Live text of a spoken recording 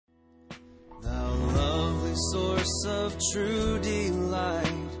only source of true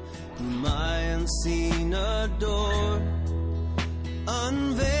delight, whom I unseen adore.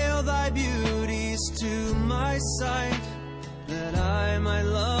 Unveil thy beauties to my sight, that I might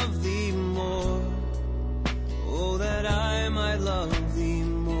love thee more. Oh, that I might love thee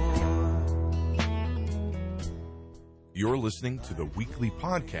more. You're listening to the weekly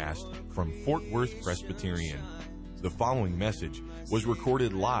podcast from Fort Worth Presbyterian. The following message was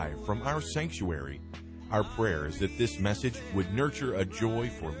recorded live from our sanctuary. Our prayer is that this message would nurture a joy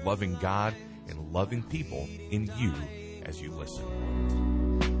for loving God and loving people in you as you listen.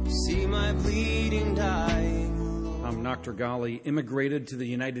 See my bleeding dying. I'm Dr. Gali, immigrated to the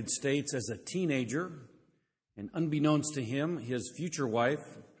United States as a teenager, and unbeknownst to him, his future wife,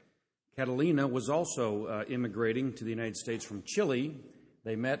 Catalina, was also immigrating to the United States from Chile.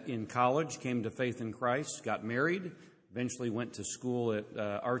 They met in college, came to faith in Christ, got married, eventually went to school at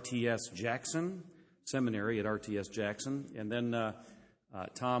RTS Jackson, seminary at RTS Jackson, and then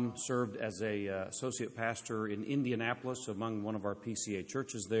Tom served as a associate pastor in Indianapolis among one of our PCA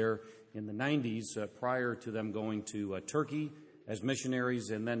churches there in the 90s, prior to them going to Turkey as missionaries.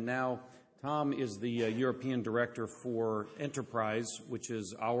 And then now Tom is the European director for Enterprise, which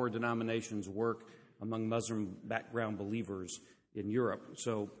is our denomination's work among Muslim background believers in Europe.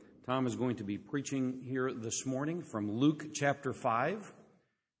 So Tom is going to be preaching here this morning from Luke chapter 5.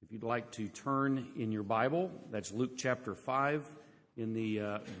 If you'd like to turn in your Bible, that's Luke chapter 5. In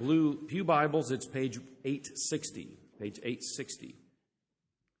the blue Pew Bibles, it's page 860. Page 860.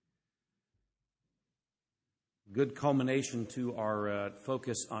 Good culmination to our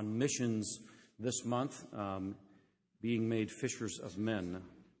focus on missions this month, being made fishers of men.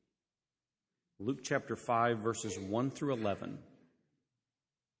 Luke chapter 5, verses 1 through 11.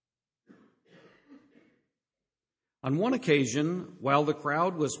 On one occasion, while the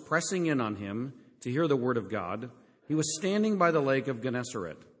crowd was pressing in on him to hear the word of God, he was standing by the lake of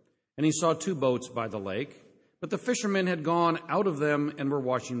Gennesaret, and he saw two boats by the lake, but the fishermen had gone out of them and were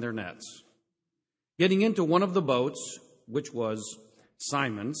washing their nets. Getting into one of the boats, which was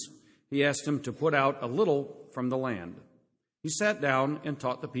Simon's, he asked him to put out a little from the land. He sat down and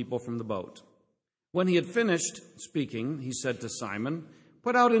taught the people from the boat. When he had finished speaking, he said to Simon,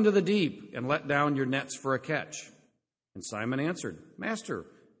 "Put out into the deep and let down your nets for a catch." And Simon answered, "Master,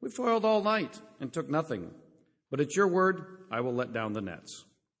 we've toiled all night and took nothing. But at your word, I will let down the nets."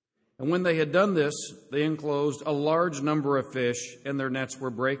 And when they had done this, they enclosed a large number of fish, and their nets were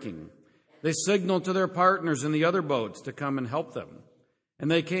breaking. They signaled to their partners in the other boats to come and help them. And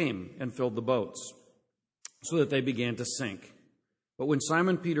they came and filled the boats, so that they began to sink. But when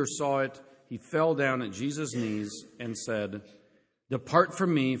Simon Peter saw it, he fell down at Jesus' knees and said, "Depart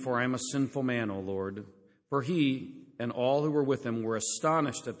from me, for I am a sinful man, O Lord." For he and all who were with him were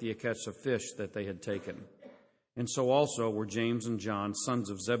astonished at the catch of fish that they had taken. And so also were James and John,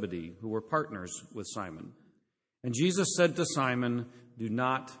 sons of Zebedee, who were partners with Simon. And Jesus said to Simon, "Do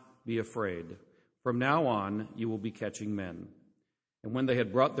not be afraid. From now on you will be catching men." And when they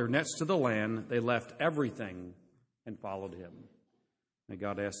had brought their nets to the land, they left everything and followed him. May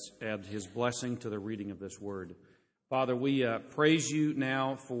God add his blessing to the reading of this word. Father, we praise you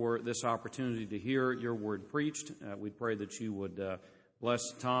now for this opportunity to hear your word preached. We pray that you would bless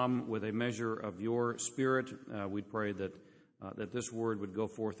Tom with a measure of your spirit. We pray that this word would go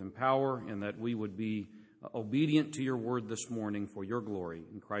forth in power and that we would be obedient to your word this morning for your glory.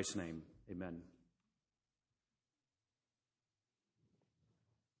 In Christ's name, amen.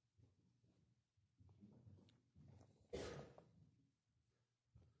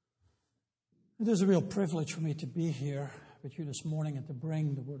 It is a real privilege for me to be here with you this morning and to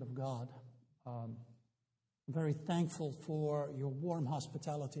bring the Word of God. I'm very thankful for your warm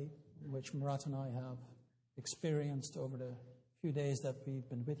hospitality, which Murat and I have experienced over the few days that we've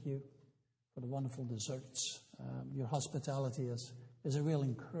been with you, for the wonderful desserts. Your hospitality is a real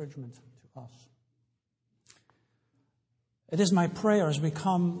encouragement to us. It is my prayer as we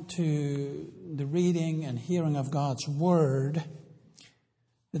come to the reading and hearing of God's Word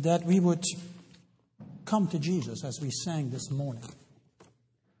that we would come to Jesus as we sang this morning.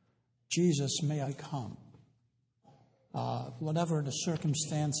 Jesus, may I come. Whatever the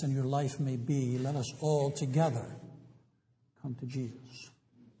circumstance in your life may be, let us all together come to Jesus.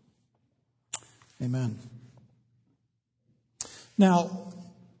 Amen. Now,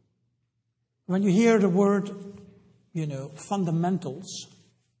 when you hear the word, fundamentals,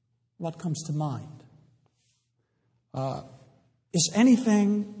 what comes to mind? Is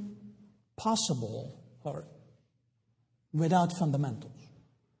anything possible or without fundamentals?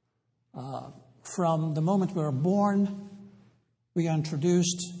 From the moment we're born, we are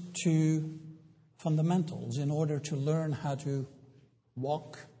introduced to fundamentals in order to learn how to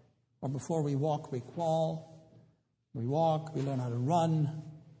walk. Or before we walk, we crawl. We walk, we learn how to run.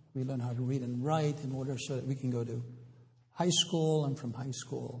 We learn how to read and write in order so that we can go to high school, and from high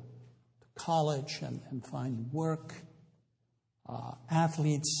school to college and find work.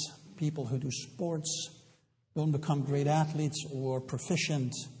 Athletes, people who do sports, don't become great athletes or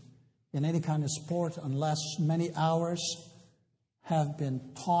proficient in any kind of sport unless many hours have been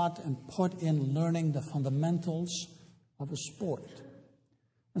taught and put in learning the fundamentals of a sport.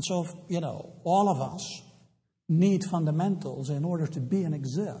 And so, all of us need fundamentals in order to be and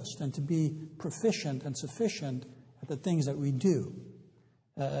exist and to be proficient and sufficient at the things that we do,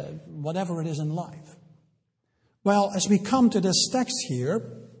 whatever it is in life. Well, as we come to this text here,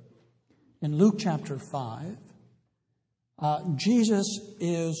 in Luke chapter 5, Jesus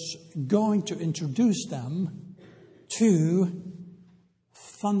is going to introduce them to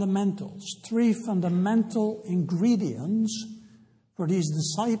fundamentals, 3 fundamental ingredients for these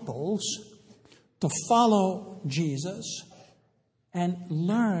disciples to follow Jesus and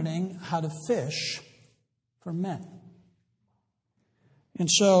learning how to fish for men. And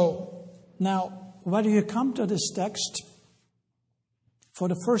so, now, whether you come to this text for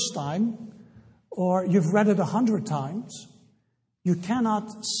the first time or you've read it 100 times, you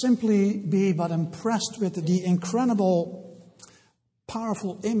cannot simply be but impressed with the incredible,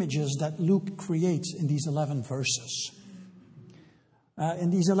 powerful images that Luke creates in these 11 verses.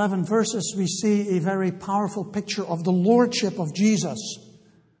 In these 11 verses, we see a very powerful picture of the lordship of Jesus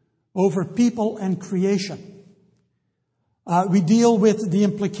over people and creation. We deal with the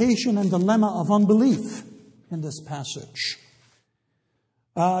implication and dilemma of unbelief in this passage.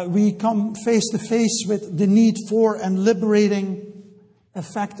 We come face to face with the need for and liberating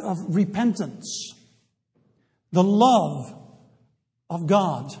effect of repentance, the love of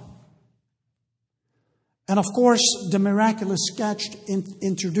God. And of course, the miraculous sketch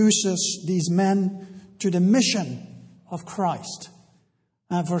introduces these men to the mission of Christ.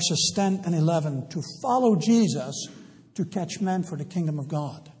 Verses 10 and 11, to follow Jesus to catch men for the kingdom of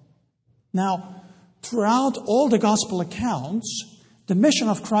God. Now, throughout all the gospel accounts, the mission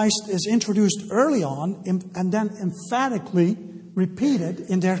of Christ is introduced early on and then emphatically repeated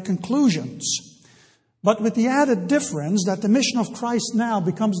in their conclusions. But with the added difference that the mission of Christ now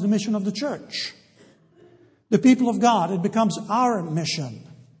becomes the mission of the church. The people of God, it becomes our mission.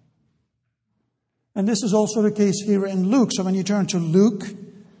 And this is also the case here in Luke. So when you turn to Luke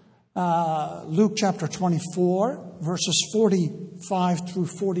chapter 24, verses 45 through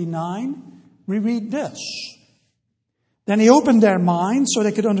 49, we read this. Then he opened their minds so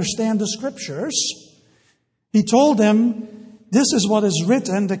they could understand the scriptures. He told them, this is what is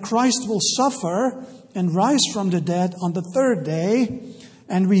written, that Christ will suffer and rise from the dead on the 3rd day,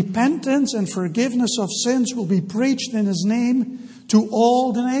 and repentance and forgiveness of sins will be preached in his name to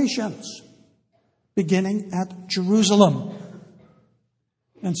all the nations, beginning at Jerusalem.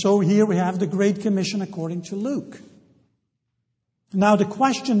 And so here we have the Great Commission according to Luke. Now the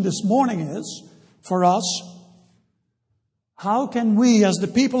question this morning is, for us, how can we as the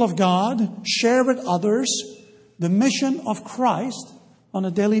people of God share with others the mission of Christ on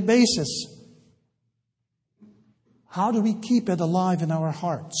a daily basis? How do we keep it alive in our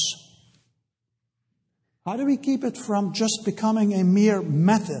hearts? How do we keep it from just becoming a mere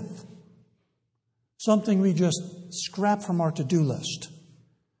method? Something we just scrap from our to-do list.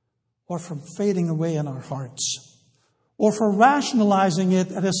 Or from fading away in our hearts. Or for rationalizing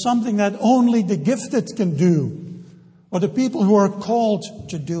it as something that only the gifted can do. Or the people who are called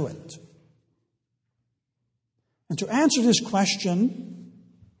to do it. And to answer this question,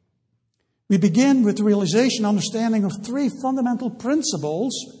 we begin with the realization, understanding of 3 fundamental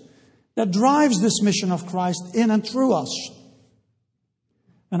principles that drives this mission of Christ in and through us.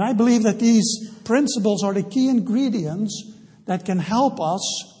 And I believe that these principles are the key ingredients that can help us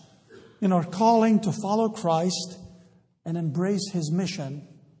in our calling to follow Christ and embrace his mission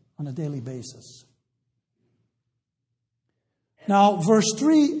on a daily basis. Now, verse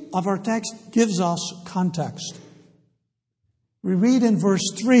 3 of our text gives us context. We read in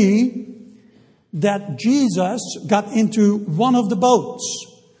verse 3 that Jesus got into one of the boats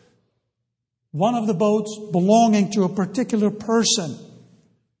belonging to a particular person,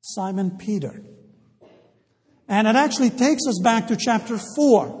 Simon Peter. And it actually takes us back to chapter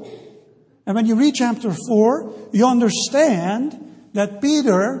 4. And when you read chapter 4, you understand that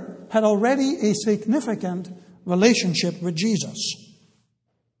Peter had already a significant relationship with Jesus.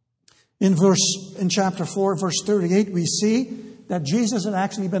 In chapter 4, verse 38, we see that Jesus had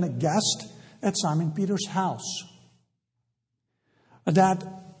actually been a guest at Simon Peter's house. That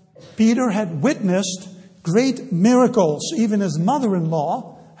Peter had witnessed great miracles. Even his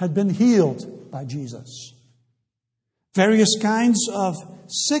mother-in-law had been healed by Jesus. Various kinds of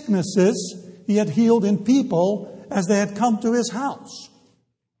sicknesses he had healed in people as they had come to his house.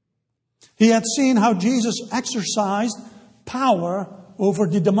 He had seen how Jesus exercised power over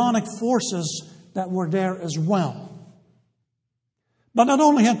the demonic forces that were there as well. But not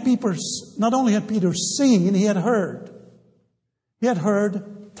only had Peter seen, he had heard. He had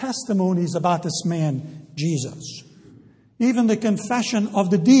heard testimonies about this man, Jesus. Even the confession of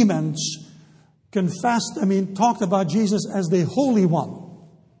the demons talked about Jesus as the Holy One.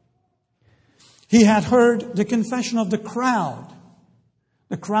 He had heard the confession of the crowd.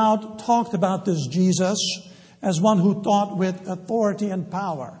 The crowd talked about this Jesus as one who taught with authority and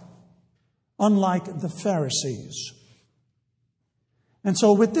power, unlike the Pharisees. And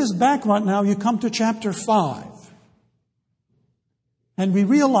so with this background now, you come to chapter 5. And we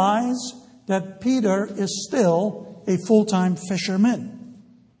realize that Peter is still a full-time fisherman.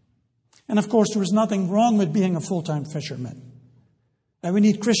 And of course, there is nothing wrong with being a full-time fisherman. And we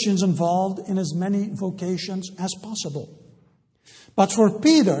need Christians involved in as many vocations as possible. But for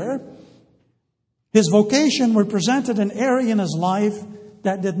Peter, his vocation represented an area in his life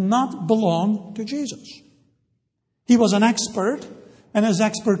that did not belong to Jesus. He was an expert, and his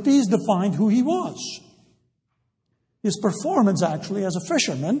expertise defined who he was. His performance, actually, as a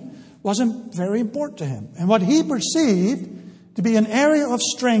fisherman, wasn't very important to him. And what he perceived to be an area of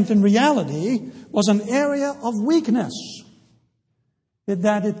strength in reality was an area of weakness.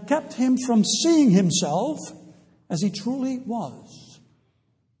 That it kept him from seeing himself as he truly was.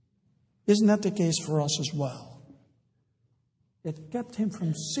 Isn't that the case for us as well? It kept him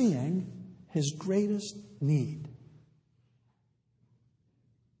from seeing his greatest need.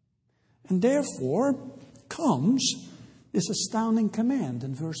 And therefore comes this astounding command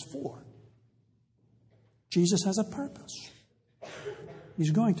in verse 4. Jesus has a purpose.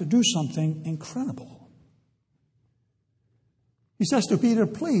 He's going to do something incredible. He says to Peter,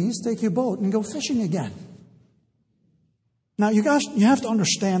 please take your boat and go fishing again. Now, you have to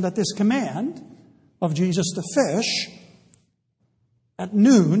understand that this command of Jesus to fish at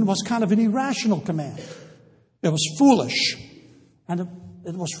noon was kind of an irrational command. It was foolish. And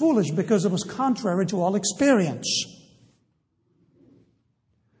it was foolish because it was contrary to all experience.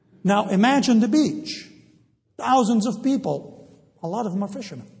 Now, imagine the beach. Thousands of people. A lot of them are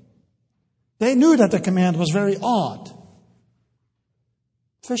fishermen. They knew that the command was very odd.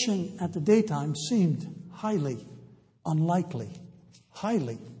 Fishing at the daytime seemed highly unlikely,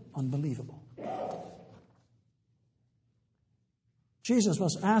 highly unbelievable. Jesus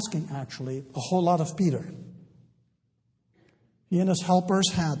was asking, actually, a whole lot of Peter. He and his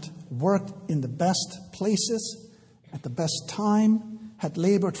helpers had worked in the best places, at the best time, had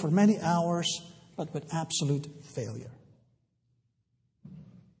labored for many hours, but with absolute failure.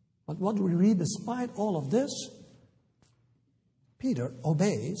 But what do we read? Despite all of this, Peter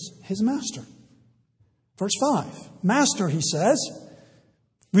obeys his master. Verse 5. Master, he says,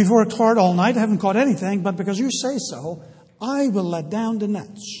 we've worked hard all night, haven't caught anything, but because you say so, I will let down the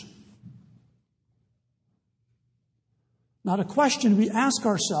nets. Now the question we ask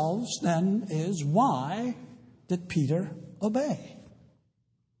ourselves then is, why did Peter obey?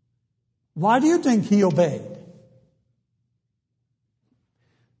 Why do you think he obeyed?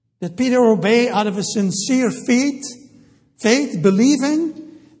 Did Peter obey out of a sincere faith,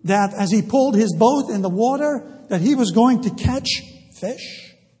 believing that as he pulled his boat in the water, that he was going to catch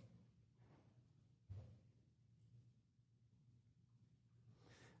fish?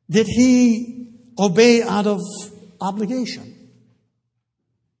 Did he obey out of obligation?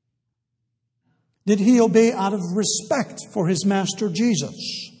 Did he obey out of respect for his master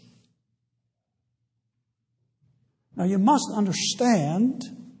Jesus? Now you must understand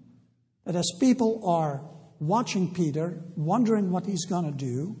that as people are watching Peter, wondering what he's going to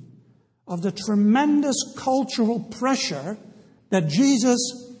do, of the tremendous cultural pressure that Jesus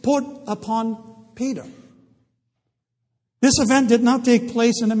put upon Peter. This event did not take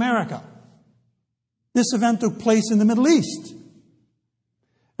place in America. This event took place in the Middle East.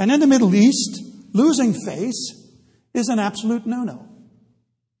 And in the Middle East, losing face is an absolute no-no.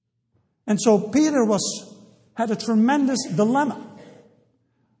 And so Peter had a tremendous dilemma.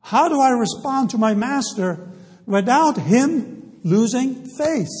 How do I respond to my master without him losing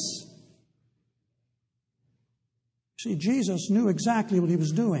face? See, Jesus knew exactly what he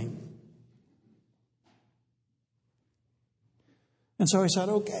was doing. And so he said,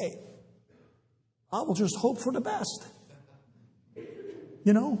 okay, I will just hope for the best.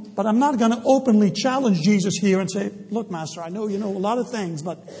 But I'm not going to openly challenge Jesus here and say, look, Master, I know you know a lot of things,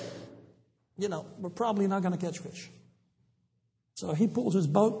 but, we're probably not going to catch fish. So he pulls his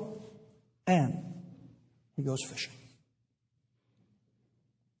boat and he goes fishing.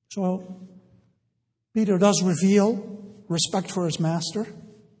 So Peter does reveal respect for his master.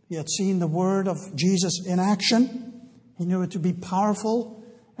 He had seen the word of Jesus in action. He knew it to be powerful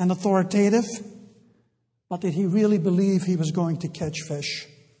and authoritative. But did he really believe he was going to catch fish?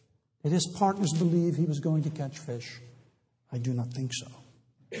 Did his partners believe he was going to catch fish? I do not think so.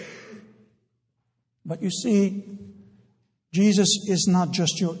 But you see, Jesus is not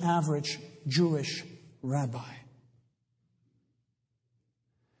just your average Jewish rabbi.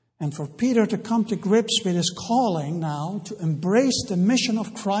 And for Peter to come to grips with his calling now, to embrace the mission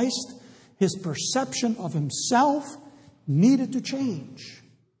of Christ, his perception of himself needed to change.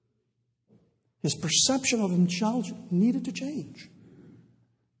 His perception of himself needed to change.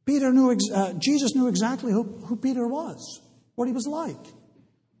 Jesus knew exactly who Peter was, what he was like.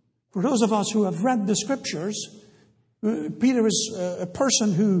 For those of us who have read the Scriptures, Peter is a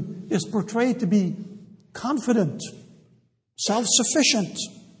person who is portrayed to be confident, self-sufficient.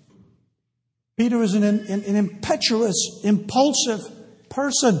 Peter is an impetuous, impulsive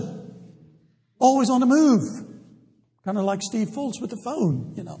person, always on the move. Kind of like Steve Fultz with the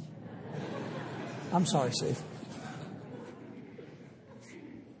phone, I'm sorry, Steve.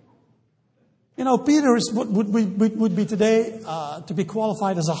 Peter is what would be today to be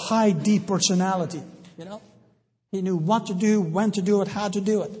qualified as a high D personality. He knew what to do, when to do it, how to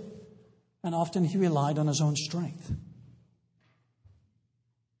do it. And often he relied on his own strength.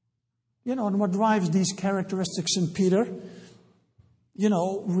 And what drives these characteristics in Peter,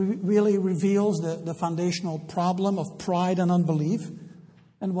 really reveals the foundational problem of pride and unbelief.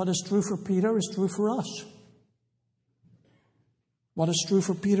 And what is true for Peter is true for us. What is true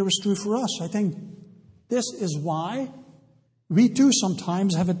for Peter is true for us. I think this is why we too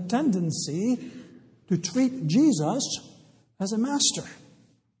sometimes have a tendency to treat Jesus as a master.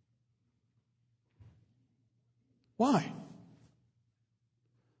 Why?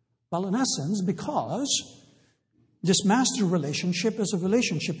 Well, in essence, because this master relationship is a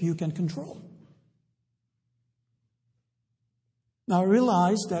relationship you can control. Now, I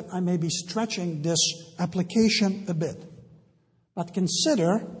realize that I may be stretching this application a bit, but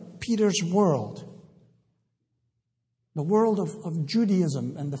consider Peter's world, the world of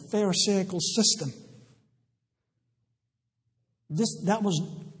Judaism and the Pharisaical system. That was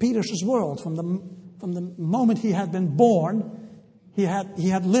Peter's world. From the moment he had been born, he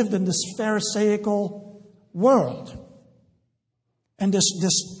had lived in this Pharisaical world. And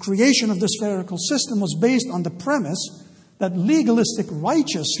this creation of this Pharisaical system was based on the premise that legalistic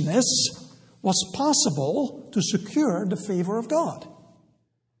righteousness was possible to secure the favor of God.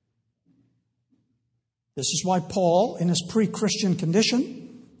 This is why Paul, in his pre-Christian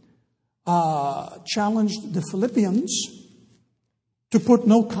condition, challenged the Philippians to put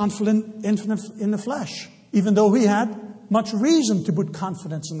no confidence in the flesh, even though he had much reason to put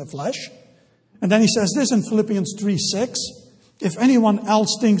confidence in the flesh. And then he says this in Philippians 3:6, if anyone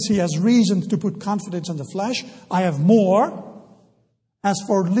else thinks he has reason to put confidence in the flesh, I have more. As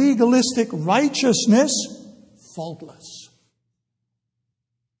for legalistic righteousness, faultless.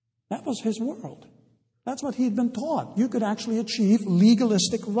 That was his world. That's what he'd been taught. You could actually achieve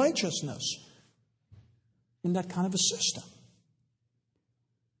legalistic righteousness in that kind of a system.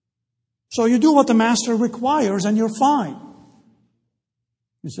 So you do what the master requires and you're fine.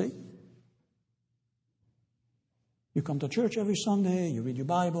 You see? You come to church every Sunday, you read your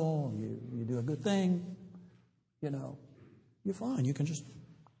Bible, you do a good thing, you're fine. You can just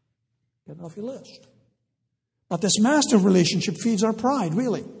get it off your list. But this master relationship feeds our pride,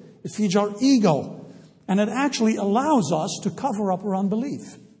 really. It feeds our ego. And it actually allows us to cover up our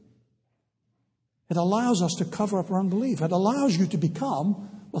unbelief. It allows us to cover up our unbelief. It allows you to become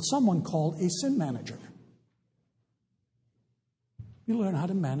what someone called a sin manager. You learn how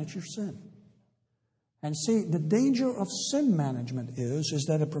to manage your sin. And see, the danger of sin management is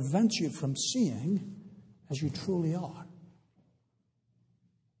that it prevents you from seeing as you truly are.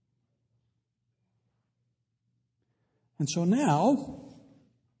 And so now,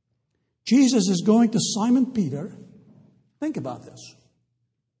 Jesus is going to Simon Peter. Think about this.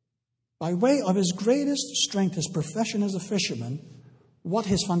 By way of his greatest strength, his profession as a fisherman, what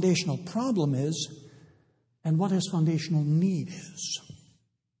his foundational problem is, and what his foundational need is.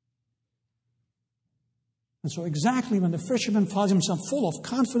 And so exactly when the fisherman finds himself full of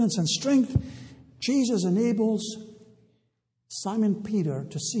confidence and strength, Jesus enables Simon Peter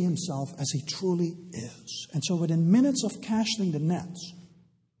to see himself as he truly is. And so within minutes of casting the nets,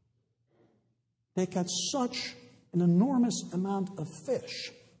 They catch such an enormous amount of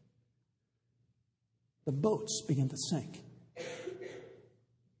fish, the boats begin to sink.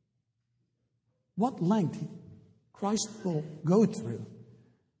 What length Christ will go through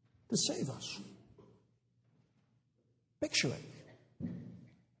to save us. Picture it.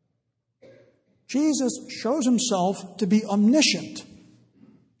 Jesus shows himself to be omniscient.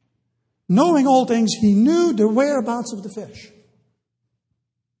 Knowing all things, he knew the whereabouts of the fish.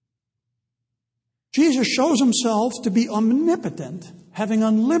 Jesus shows himself to be omnipotent, having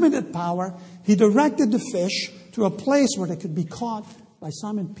unlimited power. He directed the fish to a place where they could be caught by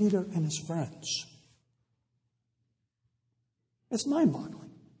Simon Peter and his friends. It's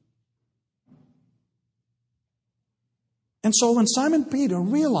mind-boggling. And so when Simon Peter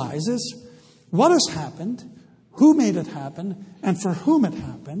realizes what has happened, who made it happen, and for whom it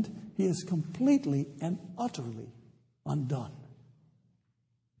happened, he is completely and utterly undone.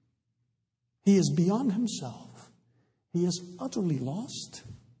 He is beyond himself. He is utterly lost.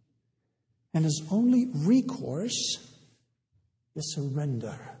 And his only recourse is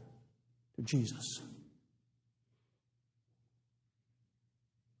surrender to Jesus.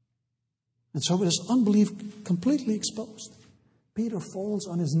 And so with his unbelief completely exposed, Peter falls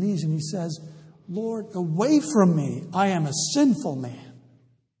on his knees and he says, Lord, away from me, I am a sinful man.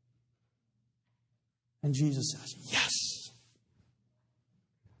 And Jesus says, yes,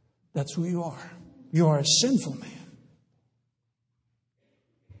 that's who you are. You are a sinful man.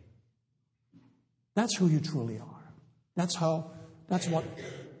 That's who you truly are. That's what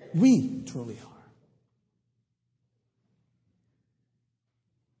we truly are.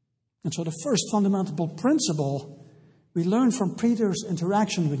 And so the first fundamental principle we learn from Peter's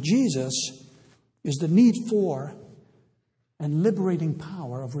interaction with Jesus is the need for and liberating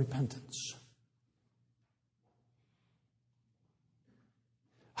power of repentance.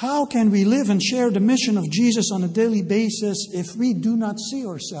 How can we live and share the mission of Jesus on a daily basis if we do not see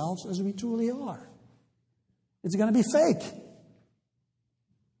ourselves as we truly are? It's going to be fake.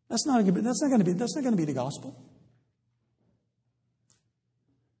 That's not going to be the gospel.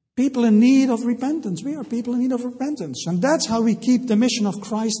 People in need of repentance. We are people in need of repentance. And that's how we keep the mission of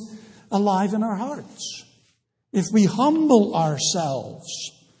Christ alive in our hearts. If we humble ourselves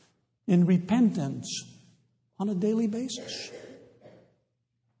in repentance on a daily basis.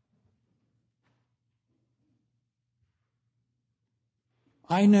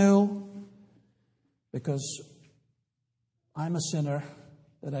 I know, because I'm a sinner,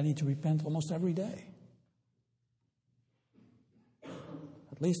 that I need to repent almost every day.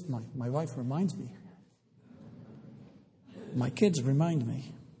 At least my wife reminds me. My kids remind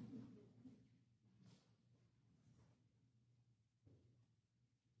me.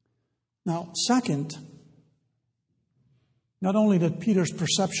 Now, second, not only that Peter's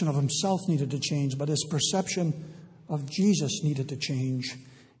perception of himself needed to change, but his perception of Jesus needed to change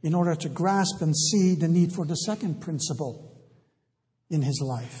in order to grasp and see the need for the second principle in his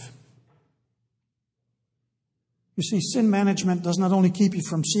life. You see, sin management does not only keep you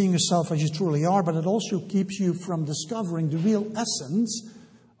from seeing yourself as you truly are, but it also keeps you from discovering the real essence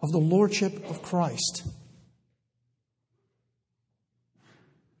of the Lordship of Christ.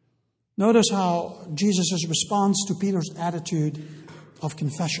 Notice how Jesus' response to Peter's attitude of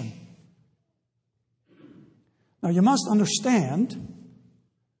confession. Now, you must understand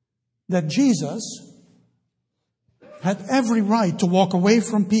that Jesus had every right to walk away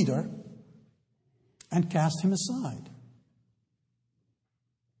from Peter and cast him aside.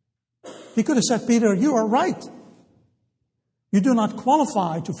 He could have said, Peter, you are right. You do not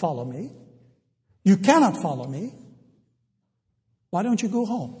qualify to follow me. You cannot follow me. Why don't you go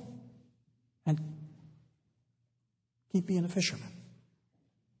home and keep being a fisherman?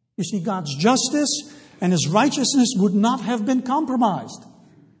 You see, God's justice and his righteousness would not have been compromised.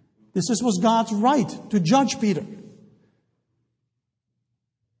 This was God's right to judge Peter.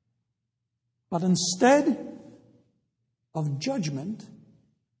 But instead of judgment,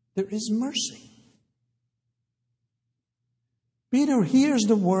 there is mercy. Peter hears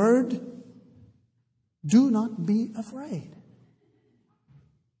the word, do not be afraid.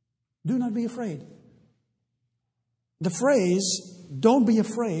 Do not be afraid. The phrase, don't be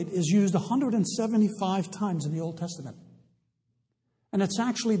afraid, is used 175 times in the Old Testament. And it's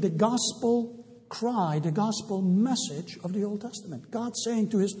actually the gospel cry, the gospel message of the Old Testament. God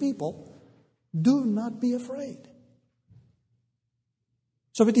saying to his people, do not be afraid.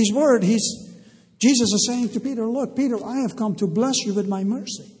 So with these words, Jesus is saying to Peter, look, Peter, I have come to bless you with my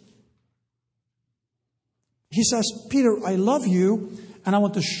mercy. He says, Peter, I love you, and I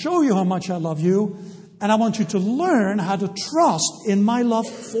want to show you how much I love you, and I want you to learn how to trust in my love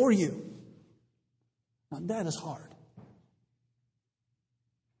for you. Now, that is hard.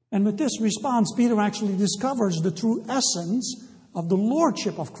 And with this response, Peter actually discovers the true essence of the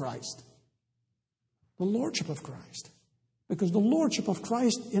lordship of Christ. The lordship of Christ. Because the lordship of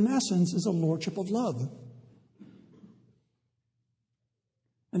Christ, in essence, is a lordship of love.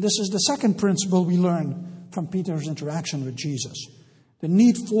 And this is the second principle we learn from Peter's interaction with Jesus. The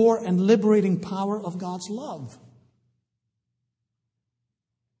need for and liberating power of God's love.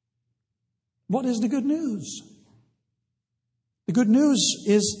 What is the good news? The good news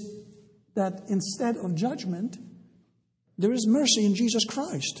is that instead of judgment, there is mercy in Jesus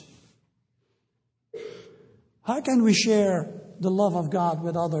Christ. How can we share the love of God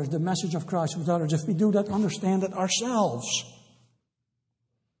with others, the message of Christ with others, if we do not understand it ourselves?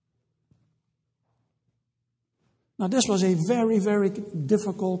 Now, this was a very, very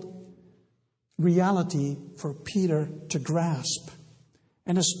difficult reality for Peter to grasp.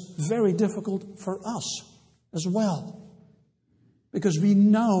 And it's very difficult for us as well. Because we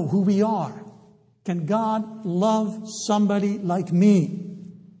know who we are. Can God love somebody like me?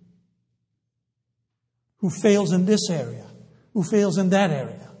 Who fails in this area? Who fails in that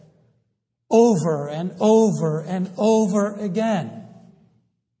area? Over and over and over again.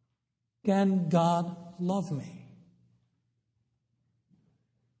 Can God love me?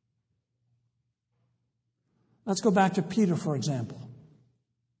 Let's go back to Peter, for example.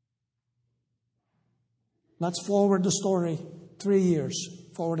 Let's forward the story 3 years.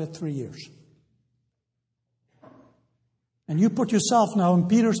 Forward it 3 years. And you put yourself now in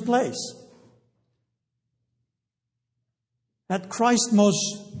Peter's place. At Christ's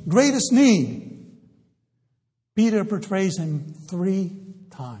most greatest need, Peter betrays him 3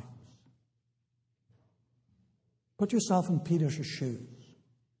 times. Put yourself in Peter's shoes.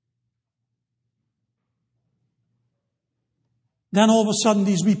 Then all of a sudden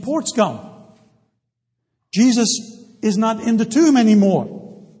these reports come. Jesus is not in the tomb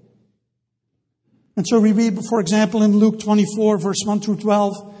anymore. And so we read, for example, in Luke 24, verse 1 through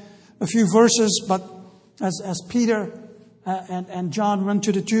 12, a few verses, but as Peter and John went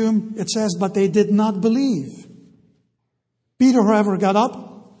to the tomb, it says, but they did not believe. Peter, however, got up,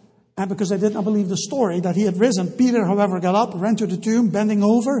 and because they did not believe the story that he had risen, Peter, however, got up, ran to the tomb, bending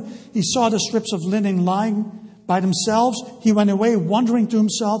over. He saw the strips of linen lying by themselves. He went away wondering to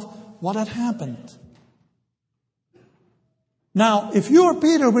himself what had happened. Now, if you are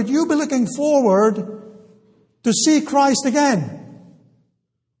Peter, would you be looking forward to see Christ again,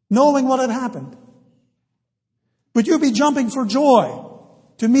 knowing what had happened? Would you be jumping for joy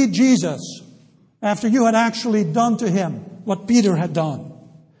to meet Jesus after you had actually done to him what Peter had done?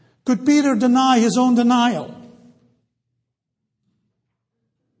 Could Peter deny his own denial?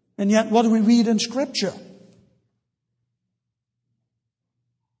 And yet, what do we read in Scripture?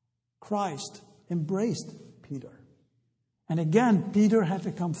 Christ embraced Peter. And again, Peter had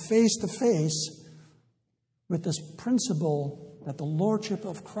to come face to face with this principle that the lordship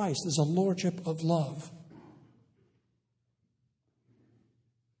of Christ is a lordship of love.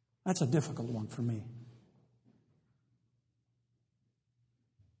 That's a difficult one for me.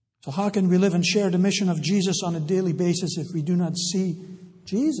 So how can we live and share the mission of Jesus on a daily basis if we do not see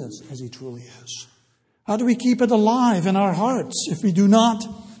Jesus as he truly is? How do we keep it alive in our hearts if we do not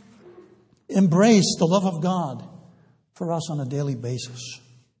embrace the love of God for us on a daily basis?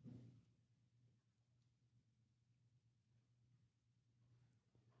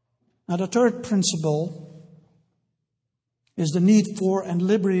 Now, the third principle is the need for and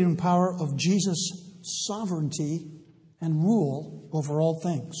liberating power of Jesus' sovereignty and rule over all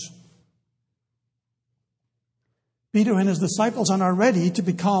things. Peter and his disciples are now ready to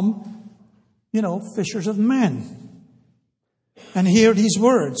become, fishers of men. And hear these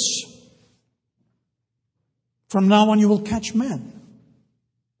words. From now on you will catch men.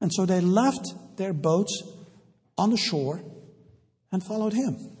 And so they left their boats on the shore and followed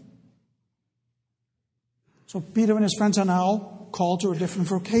him. So Peter and his friends are now called to a different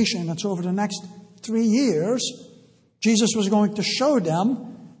vocation. And so over the next 3 years, Jesus was going to show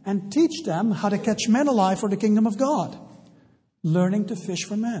them and teach them how to catch men alive for the kingdom of God. Learning to fish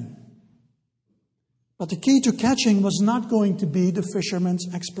for men. But the key to catching was not going to be the fisherman's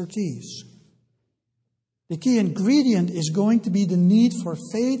expertise. The key ingredient is going to be the need for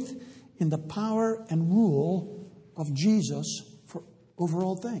faith in the power and rule of Jesus over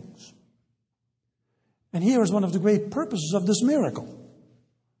all things. And here is one of the great purposes of this miracle.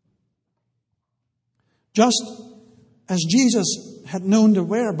 Just as Jesus had known the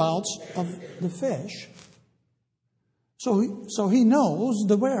whereabouts of the fish, so he knows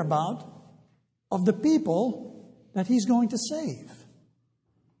the whereabouts of the people that he's going to save.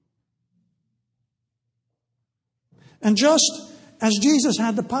 And just as Jesus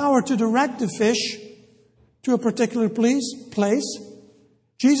had the power to direct the fish to a particular place,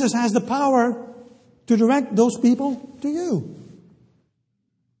 Jesus has the power to direct those people to you.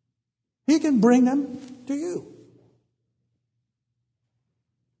 He can bring them to you.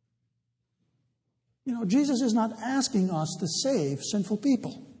 You know, Jesus is not asking us to save sinful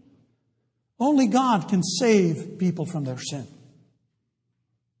people. Only God can save people from their sin.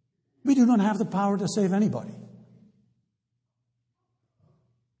 We do not have the power to save anybody.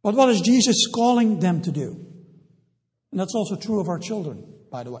 But what is Jesus calling them to do? And that's also true of our children,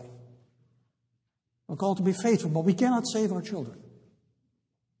 by the way. We're called to be faithful, but we cannot save our children.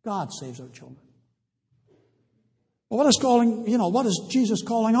 God saves our children. But what is Jesus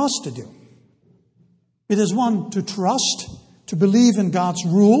calling us to do? It is one, to trust, to believe in God's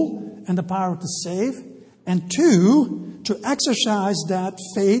rule and the power to save, and two, to exercise that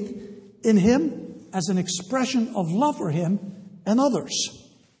faith in Him as an expression of love for Him and others.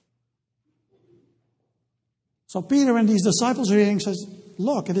 So Peter and these disciples are hearing says,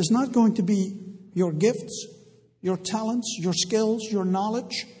 look, it is not going to be your gifts, your talents, your skills, your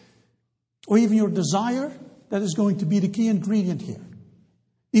knowledge, or even your desire that is going to be the key ingredient here.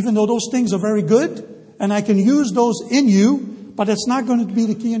 Even though those things are very good, and I can use those in you, but it's not going to be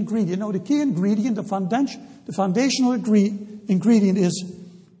the key ingredient. No, the key ingredient, the foundational ingredient is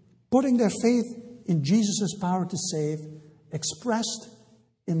putting their faith in Jesus' power to save, expressed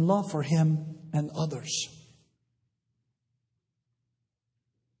in love for Him and others.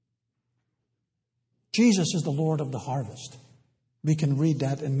 Jesus is the Lord of the harvest. We can read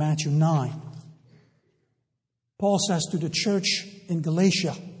that in Matthew 9. Paul says to the church in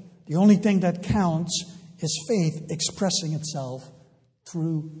Galatia, the only thing that counts is faith expressing itself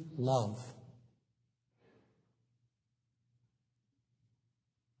through love.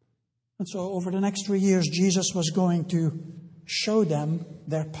 And so over the next 3 years, Jesus was going to show them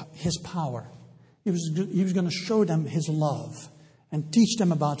His power. He was going to show them His love and teach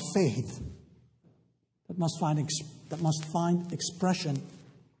them about faith that must find expression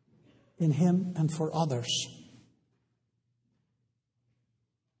in Him and for others.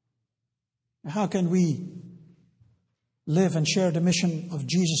 How can we live and share the mission of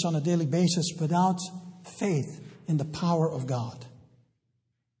Jesus on a daily basis without faith in the power of God?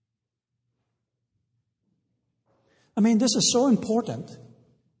 I mean, this is so important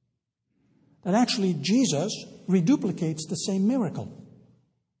that actually Jesus reduplicates the same miracle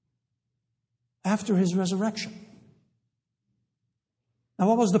after His resurrection. Now,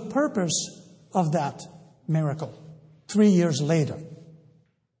 what was the purpose of that miracle 3 years later?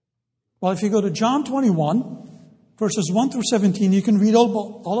 Well, if you go to John 21, verses 1 through 17, you can read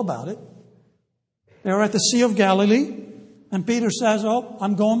all about it. They're at the Sea of Galilee, and Peter says,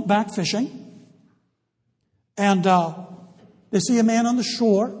 I'm going back fishing. And they see a man on the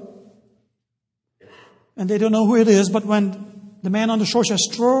shore, and they don't know who it is, but when the man on the shore says,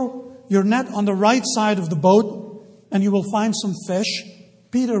 throw your net on the right side of the boat, and you will find some fish,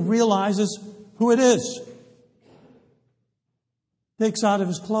 Peter realizes who it is. Takes out of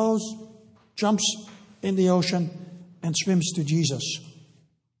his clothes, jumps in the ocean, and swims to Jesus.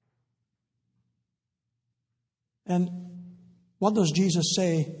 And what does Jesus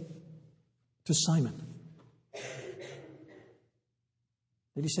say to Simon?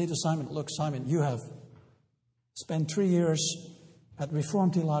 Did He say to Simon, look, Simon, you have spent 3 years at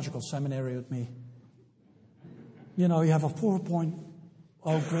Reformed Theological Seminary with me. You know, you have a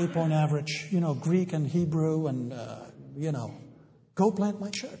 4.0 grade point average, Greek and Hebrew, and, go plant my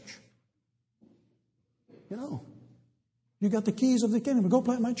church. You got the keys of the kingdom. Go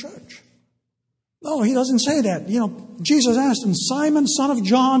plant my church. No, He doesn't say that. Jesus asked him, Simon, son of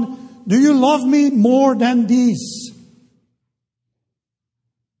John, do you love me more than these?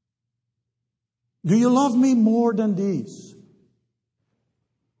 Do you love me more than these?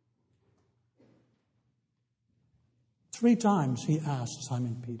 3 times He asked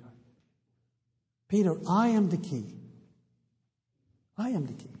Simon Peter. Peter, I am the key. I am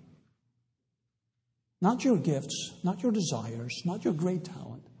the key. Not your gifts, not your desires, not your great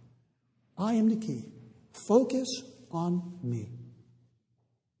talent. I am the key. Focus on me.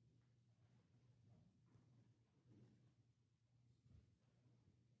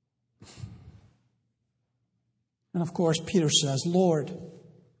 And of course, Peter says, Lord,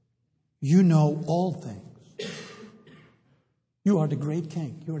 you know all things. You are the great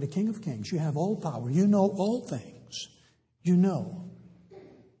King. You are the King of kings. You have all power. You know all things. You know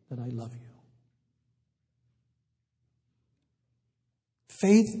that I love you.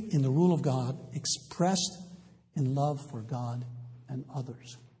 Faith in the rule of God expressed in love for God and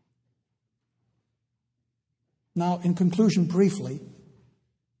others. Now, in conclusion, briefly,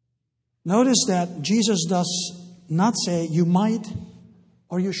 notice that Jesus does not say you might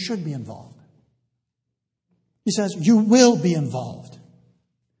or you should be involved. He says you will be involved.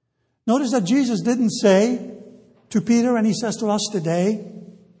 Notice that Jesus didn't say to Peter, and he says to us today,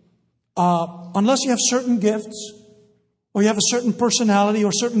 unless you have certain gifts or you have a certain personality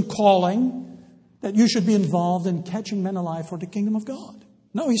or certain calling, that you should be involved in catching men alive for the kingdom of God.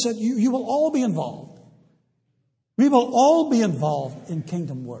 No, he said you will all be involved. We will all be involved in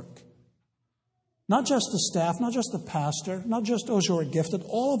kingdom work. Not just the staff, not just the pastor, not just those who are gifted,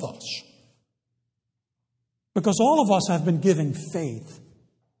 all of us. Because all of us have been given faith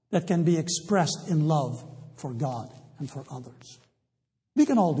that can be expressed in love for God and for others. We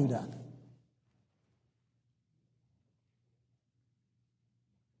can all do that.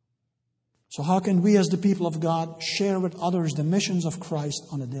 So how can we as the people of God share with others the missions of Christ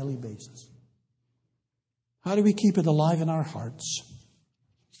on a daily basis? How do we keep it alive in our hearts?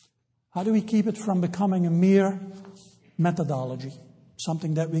 How do we keep it from becoming a mere methodology,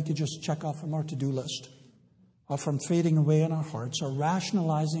 something that we could just check off from our to-do list, or from fading away in our hearts, or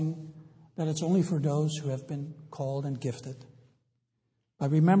rationalizing that it's only for those who have been called and gifted? By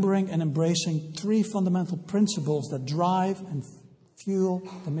remembering and embracing three fundamental principles that drive and fuel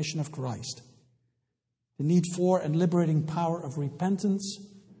the mission of Christ: the need for and liberating power of repentance,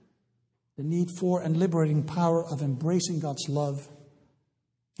 the need for and liberating power of embracing God's love,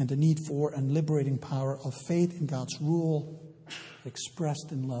 and the need for and liberating power of faith in God's rule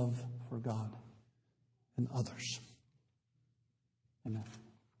expressed in love for God and others. Amen.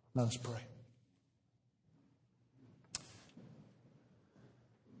 Let us pray.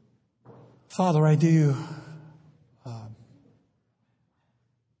 Father, I do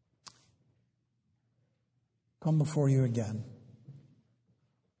come before you again.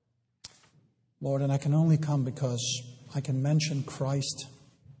 Lord, and I can only come because I can mention Christ.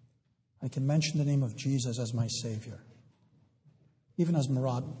 I can mention the name of Jesus as my Savior. Even as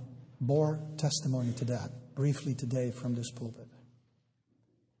Murat bore testimony to that briefly today from this pulpit.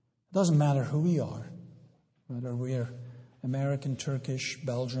 It doesn't matter who we are, whether we're American, Turkish,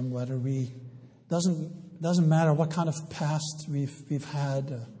 Belgium, whether we doesn't matter what kind of past we've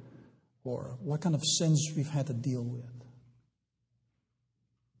had or what kind of sins we've had to deal with.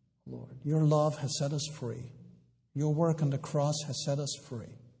 Lord, your love has set us free. Your work on the cross has set us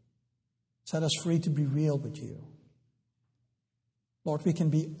free. Set us free to be real with you. Lord, we can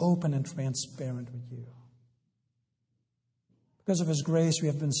be open and transparent with you. Because of His grace, we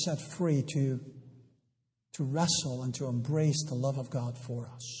have been set free to wrestle and to embrace the love of God for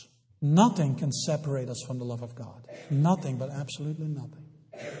us. Nothing can separate us from the love of God. Nothing, but absolutely nothing.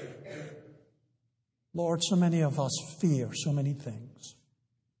 Lord, so many of us fear so many things.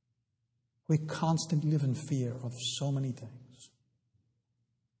 We constantly live in fear of so many things.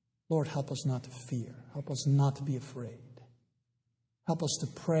 Lord, help us not to fear. Help us not to be afraid. Help us to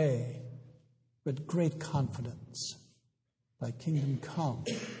pray with great confidence. Thy kingdom come,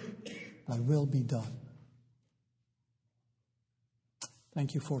 thy will be done.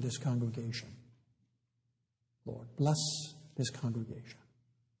 Thank you for this congregation. Lord, bless this congregation.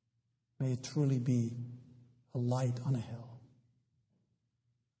 May it truly be a light on a hill.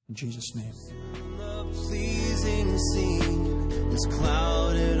 In Jesus' name. The pleasing scene is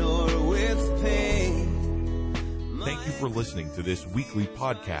clouded or with pain. Thank you for listening to this weekly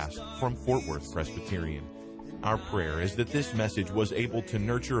podcast from Fort Worth Presbyterian. Our prayer is that this message was able to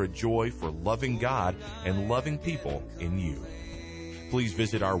nurture a joy for loving God and loving people in you. Please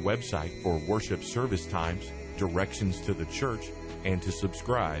visit our website for worship service times, directions to the church, and to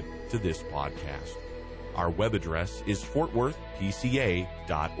subscribe to this podcast. Our web address is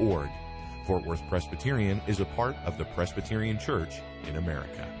fortworthpca.org. Fort Worth Presbyterian is a part of the Presbyterian Church in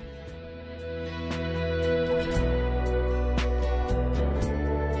America.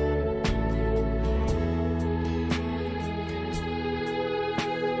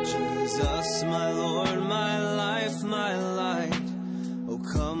 Jesus, my Lord, my life, my light. Oh,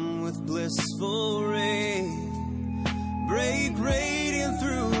 come with blissful ray. Break radiant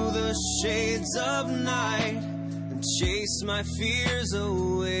through the shades of night and chase my fears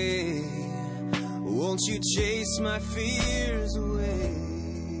away. Won't you chase my fears away?